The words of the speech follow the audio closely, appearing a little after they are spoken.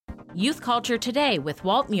Youth Culture Today with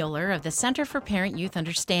Walt Mueller of the Center for Parent-Youth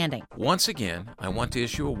Understanding. Once again, I want to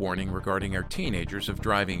issue a warning regarding our teenagers of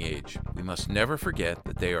driving age. We must never forget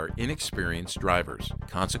that they are inexperienced drivers.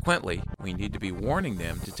 Consequently, we need to be warning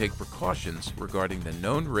them to take precautions regarding the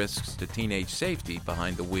known risks to teenage safety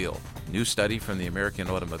behind the wheel. A new study from the American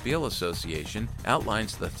Automobile Association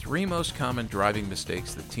outlines the 3 most common driving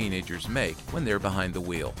mistakes that teenagers make when they're behind the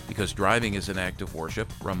wheel. Because driving is an act of worship,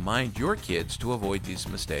 remind your kids to avoid these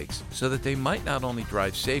mistakes so that they might not only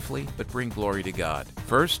drive safely, but bring glory to God.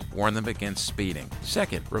 First, warn them against speeding.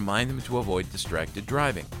 Second, remind them to avoid distracted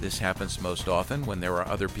driving. This happens most often when there are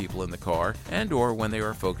other people in the car and or when they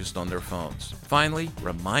are focused on their phones. Finally,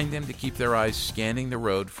 remind them to keep their eyes scanning the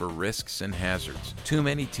road for risks and hazards. Too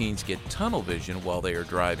many teens get tunnel vision while they are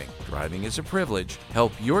driving. Driving is a privilege.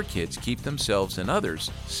 Help your kids keep themselves and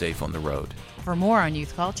others safe on the road. For more on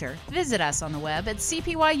youth culture, visit us on the web at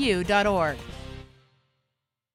cpyu.org.